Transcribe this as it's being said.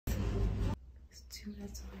2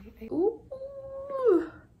 minutes away. Ooh.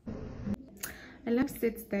 I love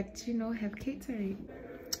sets that, you know, have catering.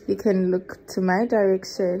 You can look to my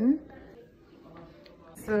direction.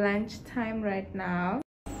 It's lunchtime right now.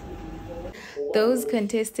 Those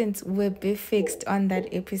contestants will be fixed on that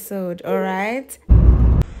episode, all right?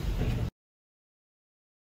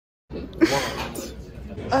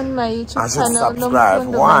 On my YouTube channel. Subscribe.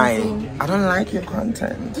 Why? I don't like your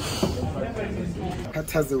content.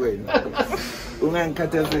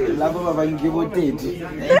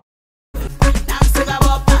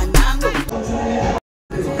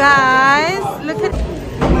 Guys, look at...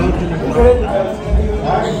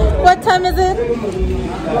 What time is it?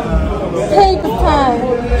 Tape time.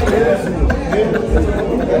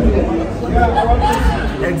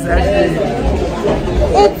 Exactly.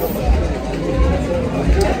 It's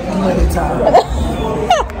money time.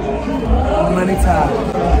 Money time.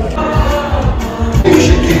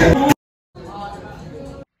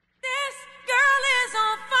 This girl is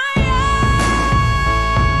on fire.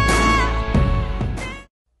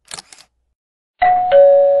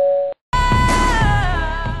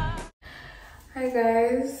 Hi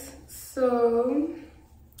guys, so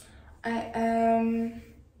I am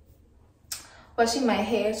washing my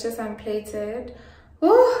hair. It's just unplaited.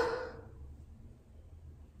 Ooh.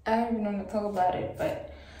 I don't even want to talk about it,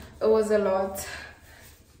 but it was a lot.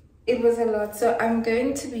 So I'm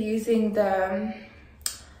going to be using the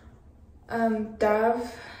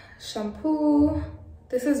Dove shampoo.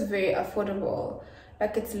 This is very affordable,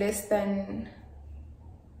 like it's less than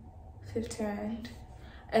 50 rand.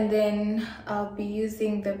 And then I'll be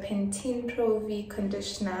using the Pantene Pro V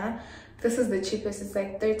conditioner. This is the cheapest, it's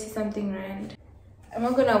like 30 something rand. I'm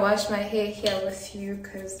not gonna wash my hair here with you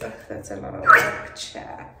because that's a lot of work,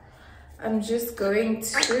 chat. I'm just going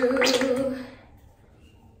to...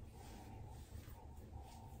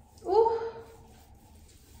 Ooh.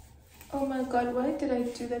 Oh my god, why did I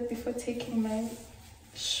do that before taking my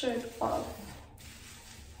shirt off?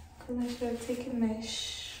 Because I should have taken my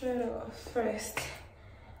shirt off first.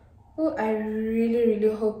 Oh, I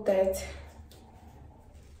really hope that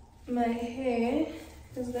my hair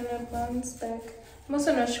is gonna bounce back. I'm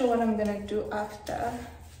also not sure what I'm gonna do after.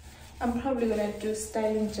 I'm probably gonna do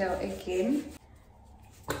styling gel again,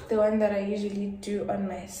 the one that I usually do on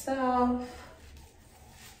myself.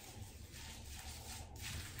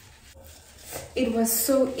 It was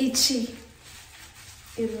so itchy.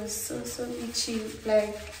 It was so itchy.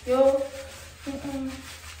 Like, yo,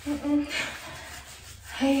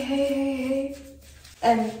 Hey.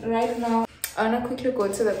 And right now I wanna quickly go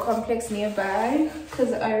to the complex nearby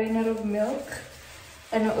because I ran out of milk,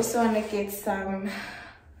 and I also wanna get some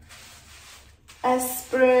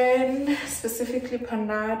aspirin, specifically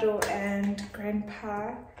Panado and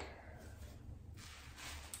Grandpa,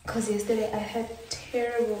 because yesterday I had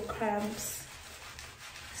terrible cramps.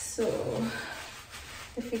 So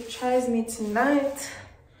if it tries me tonight,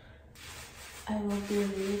 I will be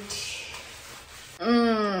ready.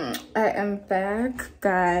 I am back,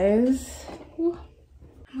 guys. Ooh.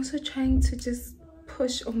 I'm also trying to just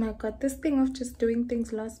push. Oh my god, this thing of just doing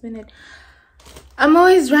things last minute. I'm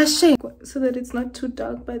always rushing so that it's not too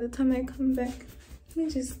dark by the time I come back. Let me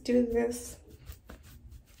just do this.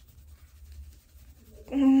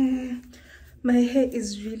 My hair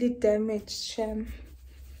is really damaged, Sham.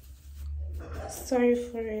 Sorry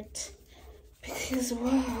for it, because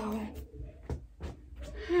wow,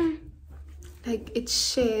 like it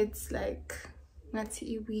shades like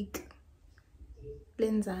Nati wig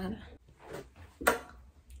Lenzal.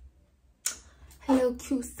 Hello,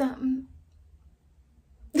 cute something.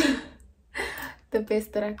 The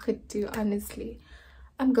best that I could do, honestly.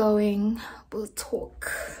 I'm going, we'll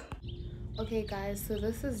talk. Okay guys, so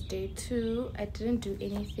this is day 2. I didn't do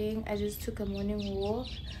anything. I just took a morning walk,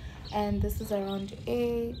 and this is around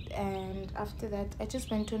 8, and after that I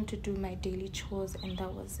just went on to do my daily chores, and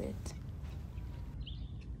that was it.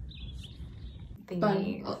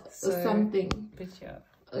 Fun or something. But yeah.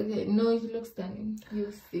 Okay, no, you look stunning.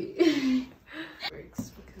 You'll see. Works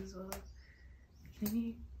because of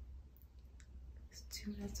it's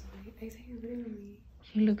 2 minutes away. I think really.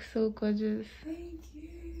 You look so gorgeous. Thank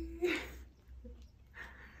you.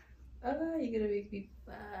 Oh, you're gonna make me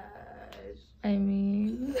blush. I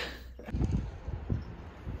mean.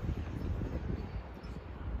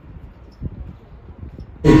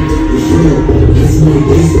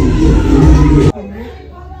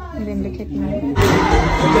 And then look at me.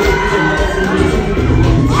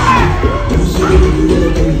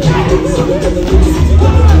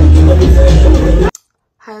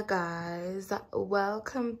 Hi guys,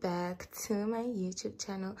 welcome back to my YouTube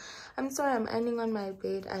channel. I'm sorry I'm ironing on my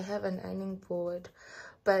bed. I have an ironing board,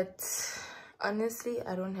 but honestly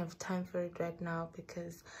I don't have time for it right now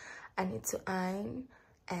because I need to iron,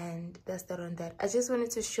 and that's that on that. I just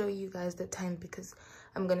wanted to show you guys the time because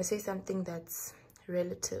I'm gonna say something that's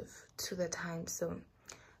relative to the time, so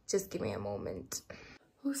just give me a moment.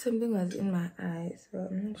 Oh, something was in my eye, so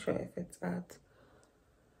I'm not sure if it's out.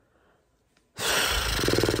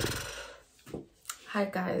 Hi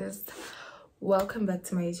guys, welcome back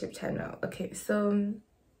to my YouTube channel. Okay, so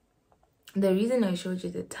the reason I showed you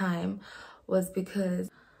the time was because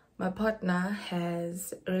my partner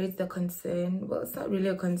has raised the concern, well, it's not really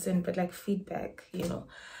a concern but like feedback, you know,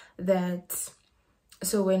 that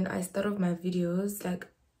so when I start off my videos, like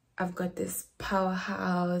I've got this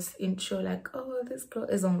powerhouse intro, like, oh, this girl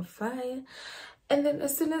is on fire, and then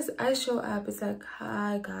as soon as I show up, it's like,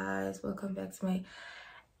 hi guys, welcome back to my.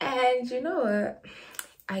 And you know what,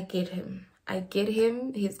 I get him,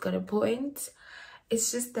 he's got a point.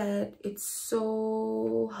 It's just that it's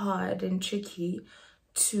so hard and tricky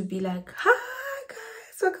to be like, hi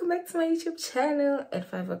guys, welcome back to my YouTube channel at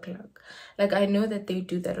 5 o'clock. Like, I know that they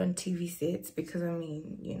do that on TV sets because I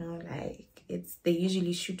mean, you know, like they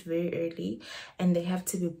usually shoot very early and they have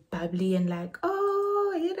to be bubbly and like,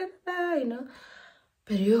 oh, you know,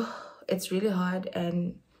 but it's really hard.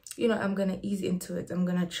 And you know, I'm gonna ease into it. I'm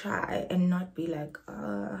gonna try and not be like,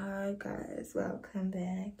 oh, hi guys, welcome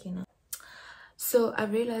back, you know. So I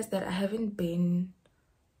realized that I haven't been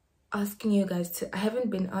asking you guys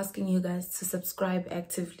to subscribe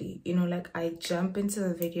actively, you know. Like, I jump into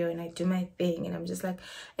the video and I do my thing and I'm just like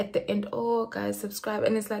at the end, oh guys, subscribe,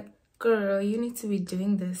 and it's like, girl, you need to be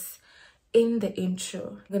doing this in the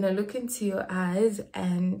intro. I'm gonna look into your eyes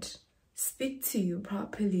and speak to you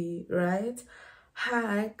properly, right?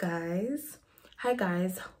 Hi guys,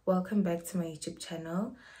 welcome back to my YouTube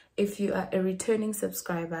channel. If you are a returning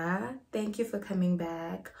subscriber, thank you for coming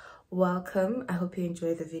back. Welcome. I hope you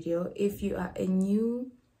enjoy the video. If you are a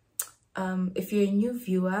new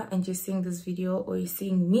viewer and you're seeing this video, or you're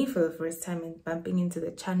seeing me for the first time and bumping into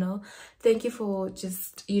the channel, thank you for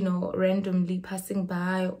just, you know, randomly passing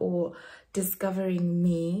by or discovering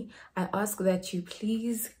me. I ask that you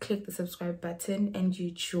please click the subscribe button and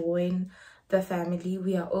you join the family.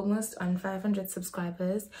 We are almost on 500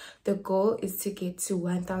 subscribers. The goal is to get to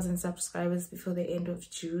 1,000 subscribers before the end of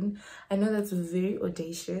June. I know that's very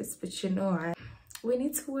audacious, but you know, we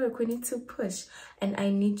need to work, we need to push, and I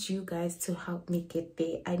need you guys to help me get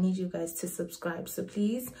there. I need you guys to subscribe, so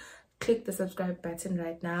please click the subscribe button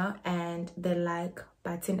right now and the like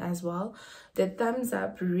button as well. The thumbs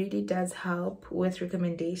up really does help with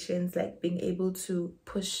recommendations, like being able to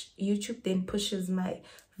push. YouTube then pushes my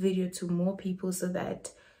video to more people so that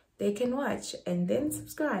they can watch and then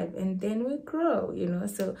subscribe, and then we grow, you know.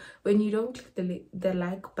 So when you don't click the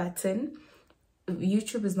like button,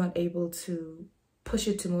 YouTube is not able to push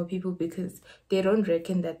it to more people because they don't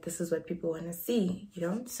reckon that this is what people want to see, you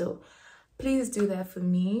know. So please do that for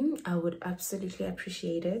me. I would absolutely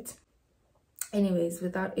appreciate it. Anyways,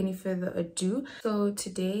 without any further ado, so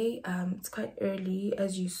today it's quite early,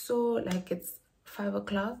 as you saw, like it's 5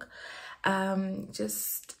 o'clock.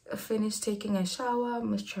 Just finished taking a shower,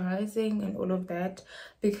 moisturizing and all of that,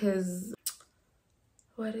 because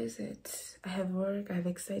what is it, I have work, I have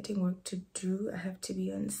exciting work to do. I have to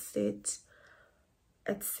be on set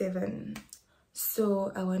at 7,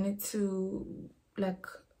 so I wanted to like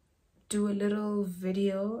do a little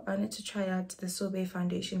video. I wanted to try out the Sabc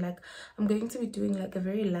foundation. Like, I'm going to be doing like a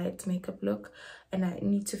very light makeup look, and I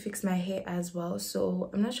need to fix my hair as well. So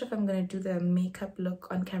I'm not sure if I'm gonna do the makeup look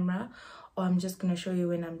on camera or I'm just gonna show you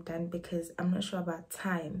when I'm done, because I'm not sure about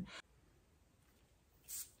time.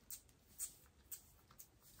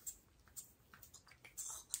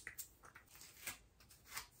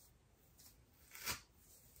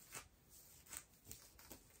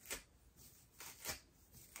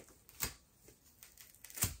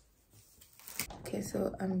 Okay,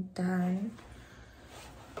 so I'm done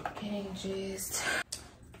getting dressed.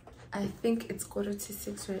 I think it's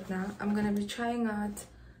 5:45 right now. I'm gonna be trying out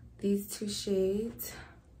these two shades.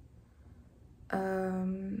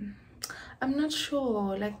 I'm not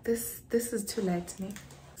sure, like this is too light to me.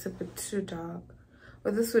 It's a bit too dark,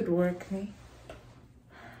 but this would work me.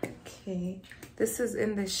 Okay, this is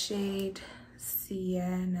in the shade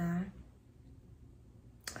Sienna.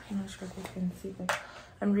 I'm not sure if you can see, but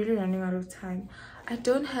I'm really running out of time.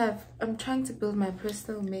 I'm trying to build my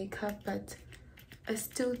personal makeup, but I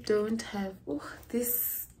still don't have. Oh,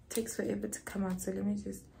 this takes forever to come out, so let me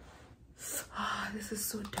just. This is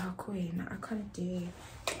so dark. Wait, I can't do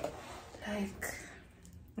it. Like,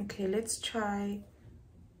 Okay, let's try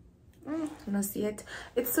Nosieta.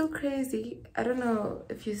 It's so crazy. I don't know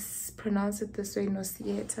if you pronounce it this way,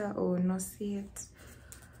 Nosieta or Nosiet.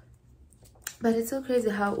 But it's so crazy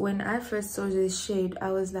how when I first saw this shade,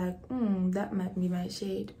 I was like, that might be my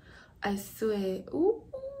shade. I swear. Ooh,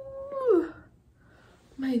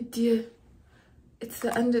 my dear. It's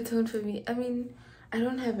the undertone for me. I mean, I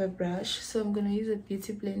don't have a brush, so I'm going to use a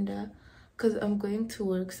beauty blender because I'm going to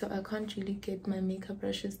work, so I can't really get my makeup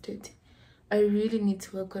brushes dirty. I really need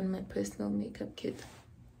to work on my personal makeup kit.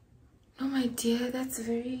 No, my dear, that's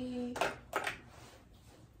very...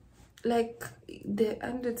 like, the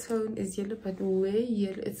undertone is yellow, but way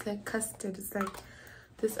yellow. It's like custard. It's like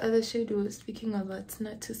this other shade we were speaking about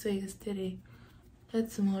not to say yesterday.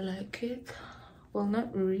 That's more like it. Well,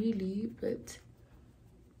 not really, but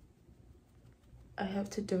I have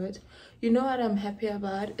to do it. You know what I'm happy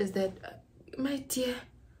about is that, my dear,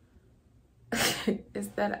 is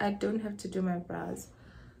that I don't have to do my brows.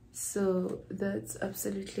 So that's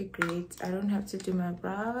absolutely great. I don't have to do my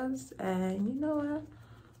brows, and you know what?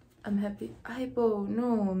 I'm happy. Eyebrow,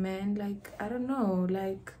 no man, like I don't know,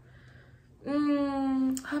 like how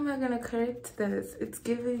am I gonna correct this? It's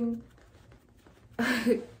giving how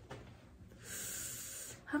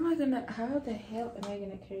the hell am I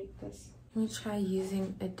gonna correct this? Let me try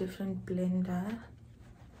using a different blender.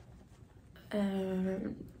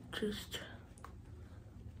 Just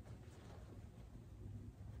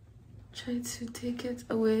try to take it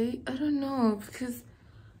away. I don't know, because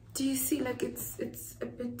do you see, like it's a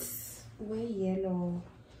bit way yellow.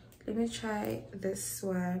 Let me try this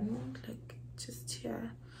one, like just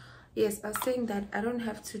here. Yes, I was saying that I don't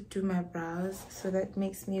have to do my brows, so that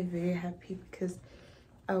makes me very happy because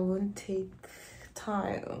I won't take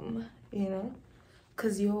time, you know,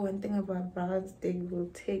 because one thing about brows, they will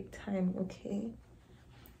take time. Okay,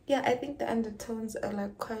 yeah, I think the undertones are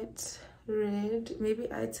like quite red. Maybe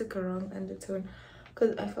I took a wrong undertone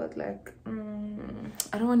because I felt like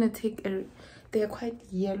I don't want to take a... they're quite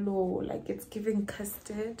yellow, like it's giving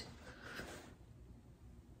custard.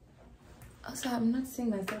 Also, I'm not seeing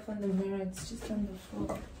myself on the mirror, it's just on the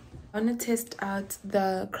floor. I want to test out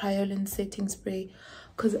the Crayolan setting spray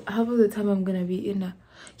because half of the time I'm gonna be in a...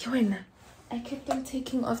 I kept on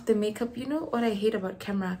taking off the makeup. You know what I hate about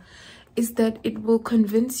camera is that it will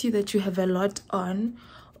convince you that you have a lot on,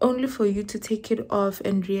 only for you to take it off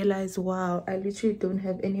and realize, wow, I literally don't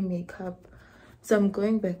have any makeup. So I'm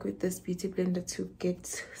going back with this beauty blender to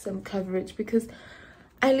get some coverage because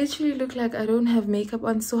I literally look like I don't have makeup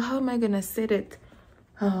on. So how am I gonna set it?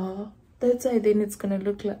 That's why then it's gonna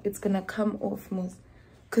look like it's gonna come off most,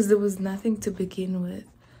 because there was nothing to begin with.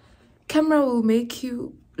 Camera will make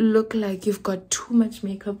you look like you've got too much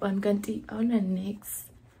makeup on. Ganti on next.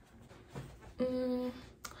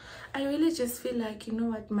 I really just feel like, you know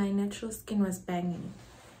what, my natural skin was banging.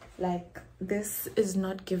 Like, this is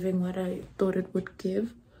not giving what I thought it would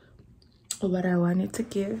give or what I wanted to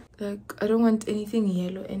give. Like, I don't want anything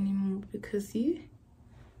yellow anymore because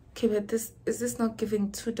okay, but is this not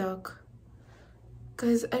giving too dark?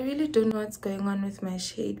 Guys, I really don't know what's going on with my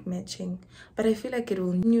shade matching, but I feel like it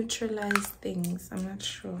will neutralize things. I'm not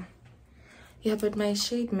sure. Yeah, but my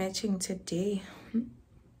shade matching today.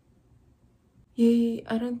 Yay,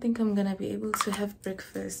 I don't think I'm gonna be able to have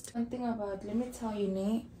breakfast. One thing about, let me tell you,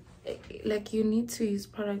 Nay, like you need to use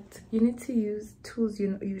product, you need to use tools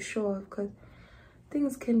you sure of, because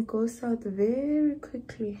things can go south very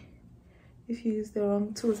quickly if you use the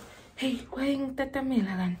wrong tools. Hey, why that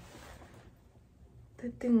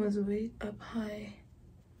thing was way up high.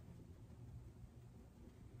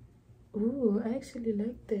 Ooh, I actually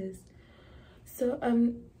like this. So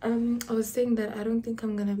I was saying that I don't think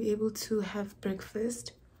I'm gonna be able to have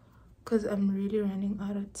breakfast because I'm really running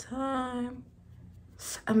out of time.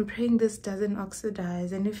 I'm praying this doesn't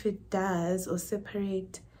oxidize, and if it does or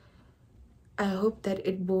separate, I hope that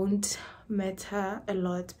it won't matter a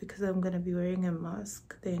lot because I'm gonna be wearing a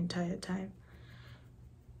mask the entire time.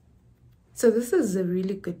 So this is a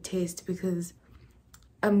really good taste because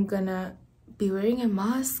I'm gonna be wearing a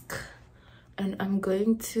mask and I'm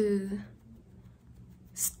going to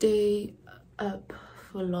stay up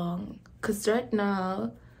for long, because right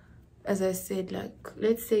now, as I said, like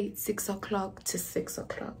let's say it's 6 o'clock to 6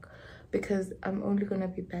 o'clock because I'm only gonna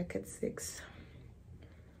be back at 6.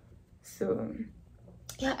 So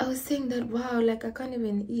yeah, I was saying that, wow, like I can't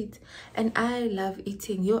even eat, and I love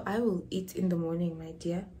eating. I will eat in the morning, my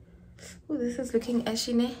dear. Oh, this is looking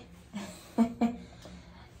ashy, ne? My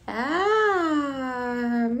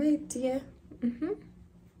dear.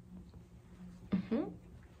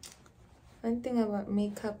 One thing about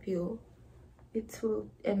makeup, it will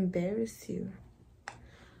embarrass you.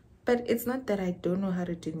 But it's not that I don't know how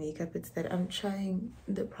to do makeup, it's that I'm trying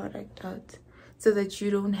the product out so that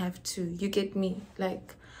you don't have to. You get me?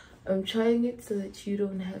 Like, I'm trying it so that you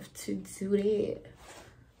don't have to do it.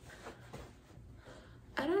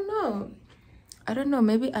 I don't know,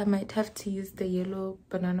 maybe I might have to use the yellow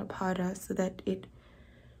banana powder so that it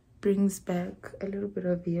brings back a little bit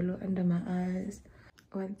of yellow under my eyes.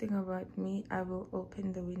 One thing about me, I will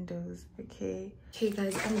open the windows. Okay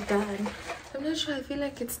guys, I'm done. I'm not sure, I feel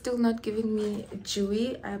like it's still not giving me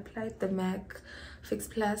dewy. I applied the MAC Fix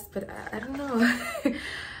Plus, but I don't know.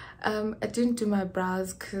 I didn't do my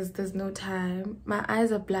brows because there's no time. My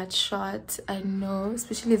eyes are bloodshot, I know,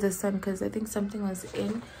 especially the sun, because I think something was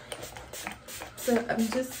in. So I'm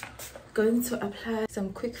just going to apply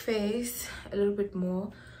some quick face, a little bit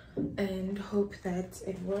more, and hope that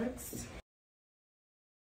it works.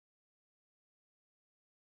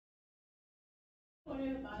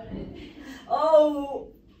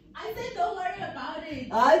 Oh, I said don't worry about it.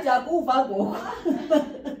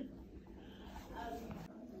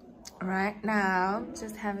 Right now,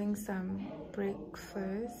 just having some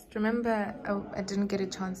breakfast. Remember, I didn't get a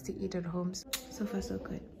chance to eat at home. So far, so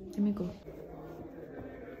good. Let me go.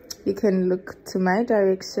 You can look to my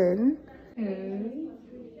direction.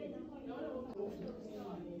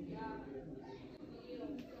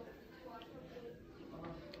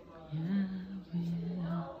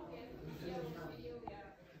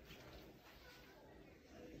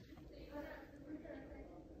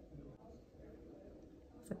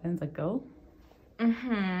 Seconds ago. All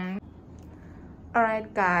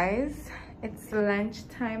right, guys, it's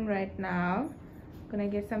lunchtime right now. Gonna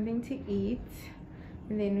get something to eat,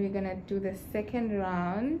 and then we're gonna do the second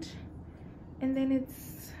round, and then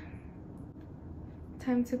it's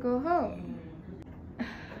time to go home.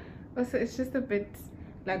 Also, it's just a bit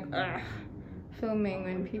like filming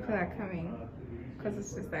when people are coming, because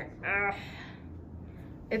it's just like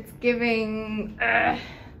it's giving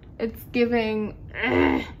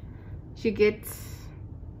she gets.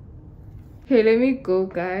 Okay, let me go,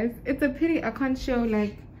 guys. It's a pity I can't show,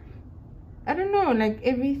 like, I don't know, like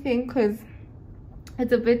everything, because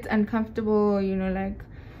it's a bit uncomfortable, you know, like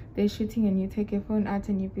they're shooting and you take your phone out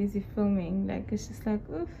and you're busy filming. Like, it's just like,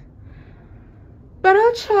 oof. But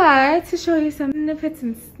I'll try to show you some snippets,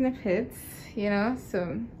 you know,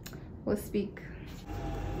 so we'll speak.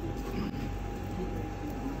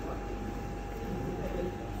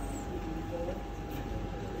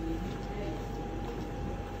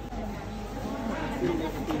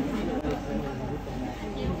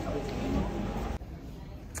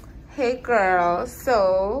 Hey girl,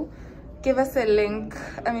 so give us a link.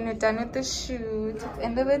 I mean, we're done with the shoot. It's the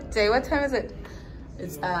end of the day. What time is it?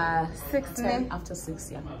 It's 10 after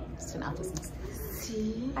 6, yeah. It's 10 after 6.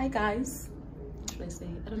 See? Hi guys. What should I say?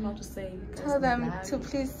 I don't know what to say. Tell them to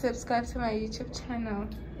please subscribe to my YouTube channel.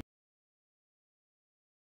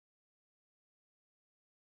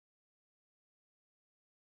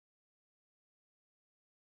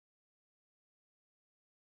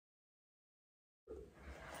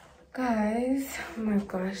 Guys, oh my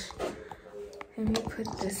gosh, let me put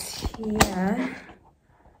this here.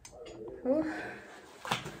 Oh,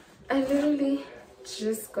 I literally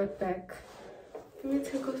just got back. Let me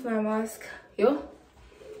take off my mask. Yo,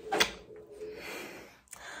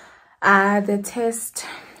 the test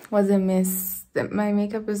was a mess. My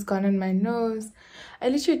makeup is gone on my nose. I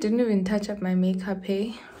literally didn't even touch up my makeup,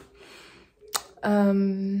 hey.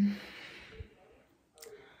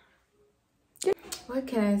 What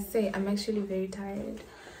can I say? I'm actually very tired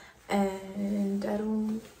and I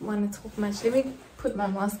don't want to talk much. Let me put my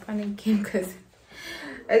mask on again because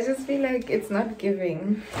I just feel like it's not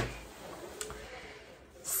giving.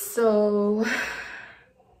 So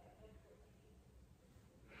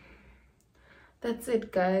that's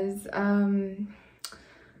it, guys.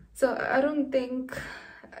 So I don't think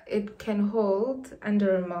it can hold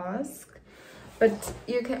under a mask, but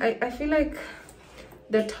you can. I feel like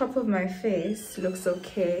the top of my face looks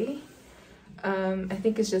okay. I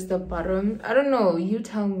think it's just the bottom. I don't know, you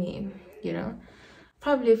tell me, you know.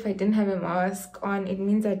 Probably if I didn't have a mask on, it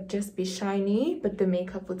means I'd just be shiny, but the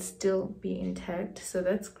makeup would still be intact. So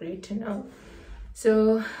that's great to know.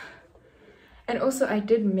 So, and also I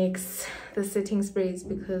did mix the setting sprays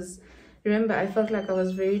because remember I felt like I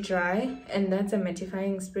was very dry, and that's a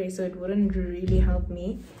mattifying spray, so it wouldn't really help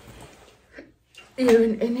me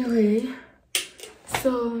even anyway.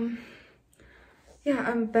 So yeah,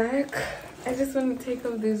 I'm back. I just want to take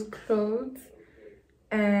off these clothes,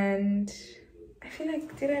 and I feel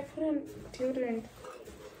like, did I put on deodorant?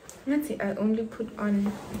 Let's see, I only put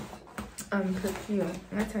on perfume.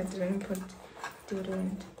 Not I didn't put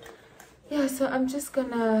deodorant. yeah, so I'm just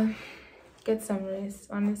gonna get some rest,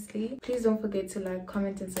 honestly. Please don't forget to like,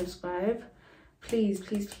 comment and subscribe. Please,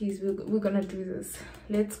 please, please, we're gonna do this.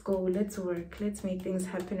 Let's go, let's work, let's make things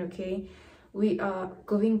happen. Okay, we are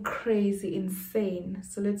going crazy, insane,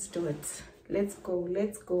 so let's do it. Let's go,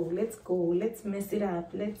 let's go, let's go, let's mess it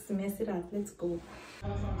up, let's mess it up, let's go.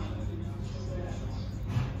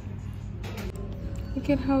 Look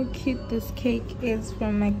at how cute this cake is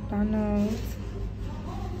from McDonald's.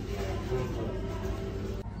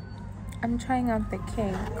 I'm trying out the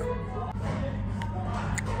cake.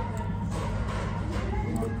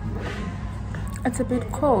 It's a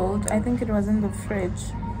bit cold. I think it was in the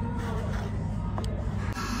fridge.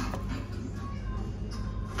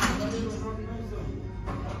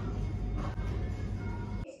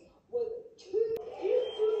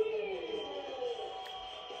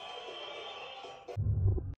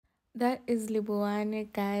 That is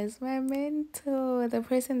Libuwane, guys, my mentor, the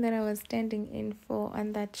person that I was standing in for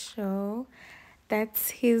on that show. That's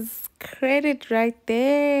his credit right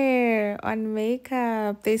there on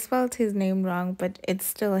makeup. They spelled his name wrong, but it's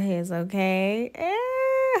still his, okay?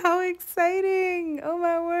 How exciting! Oh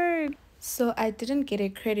my word! So I didn't get a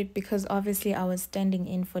credit because obviously I was standing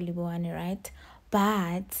in for Libuwane, right?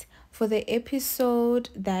 But for the episode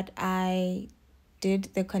that I did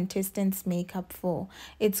the contestants makeup for,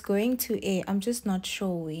 it's going to air. I'm just not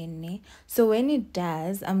sure when. So when it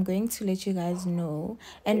does, I'm going to let you guys know.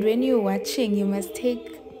 And when you're watching, you must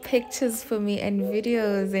take pictures for me and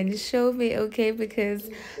videos and show me, okay? Because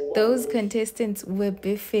those contestants will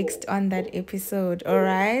be fixed on that episode. All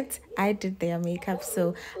right, I did their makeup,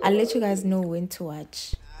 so I'll let you guys know when to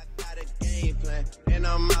watch. And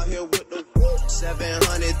I'm out here with the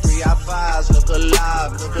 703 I5s, look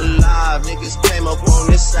alive, niggas came up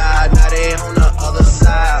on this side, now they on the other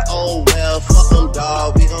side. Oh well, fuck them,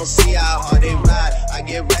 dawg, we gon' see how hard they ride. I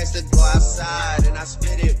get racks to go outside, and I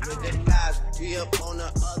spit it with the guys, be up on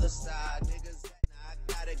the other side. Niggas, I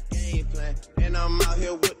got a game plan, and I'm out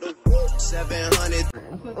here with the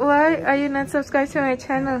 700. Why are you not subscribed to my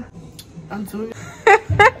channel? I'm doing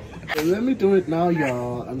Let me do it now,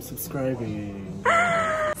 y'all. I'm subscribing.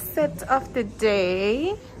 Set of the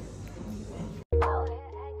day.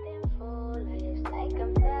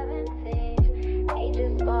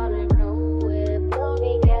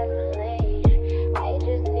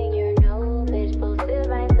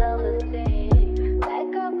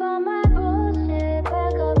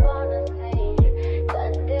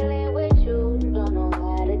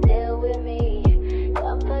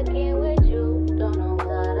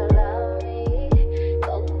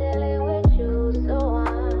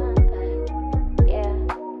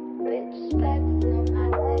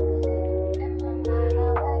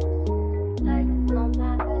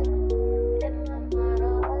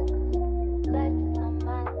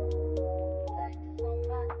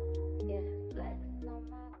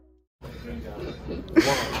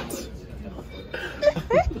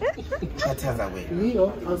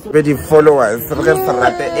 Ready followers,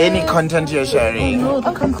 any content you're sharing.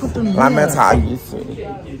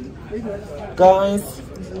 Guys,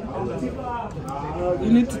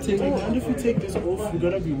 you need to take it. And if you take this off, you're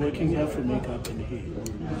gonna be working here for makeup in here.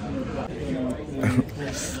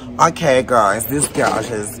 Okay, guys, this girl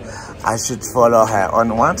says I should follow her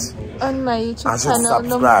on what? On my YouTube channel. I should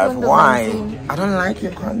subscribe. Why? I don't like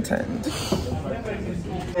your content.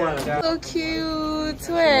 So cute.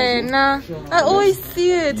 When? I always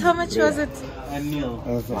see it. How much was it? It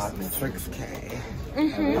was like 6K.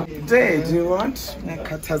 Dad, you want?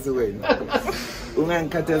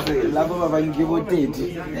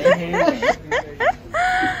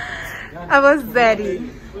 I was daddy.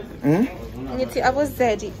 I was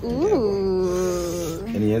daddy. Ooh.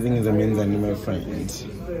 And he hasn't a Mzansi, my friend.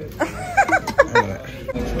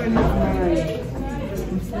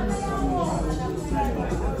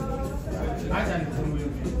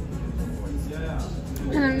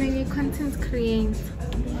 And I'm making content create.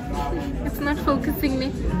 It's not focusing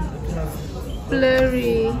me.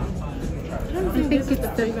 Blurry. I think it's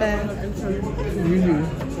the bad. Really?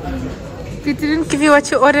 They didn't give you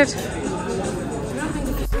what you ordered.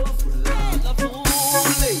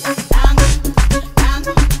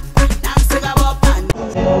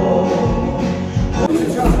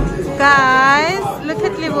 Guys, look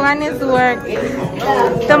at Libuane's work.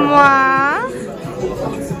 The moi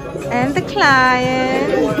and the client.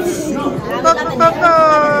 This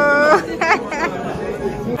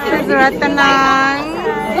is Ratanang.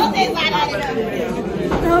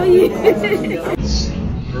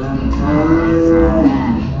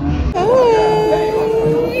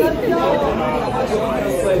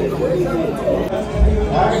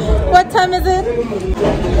 What time is it?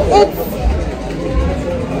 It's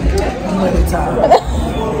Money time.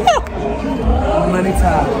 Money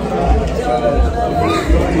time.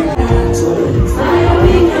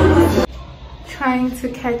 Trying to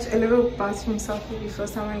catch a little bathroom selfie before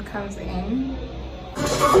someone comes in.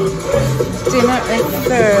 Dinner is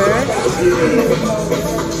served.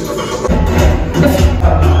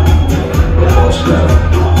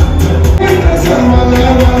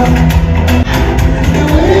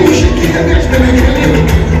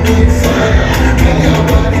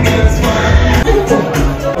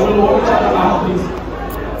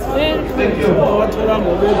 Thank you.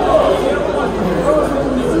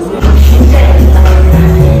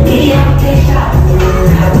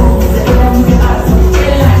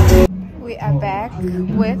 We are back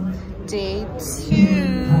with day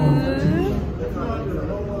 2.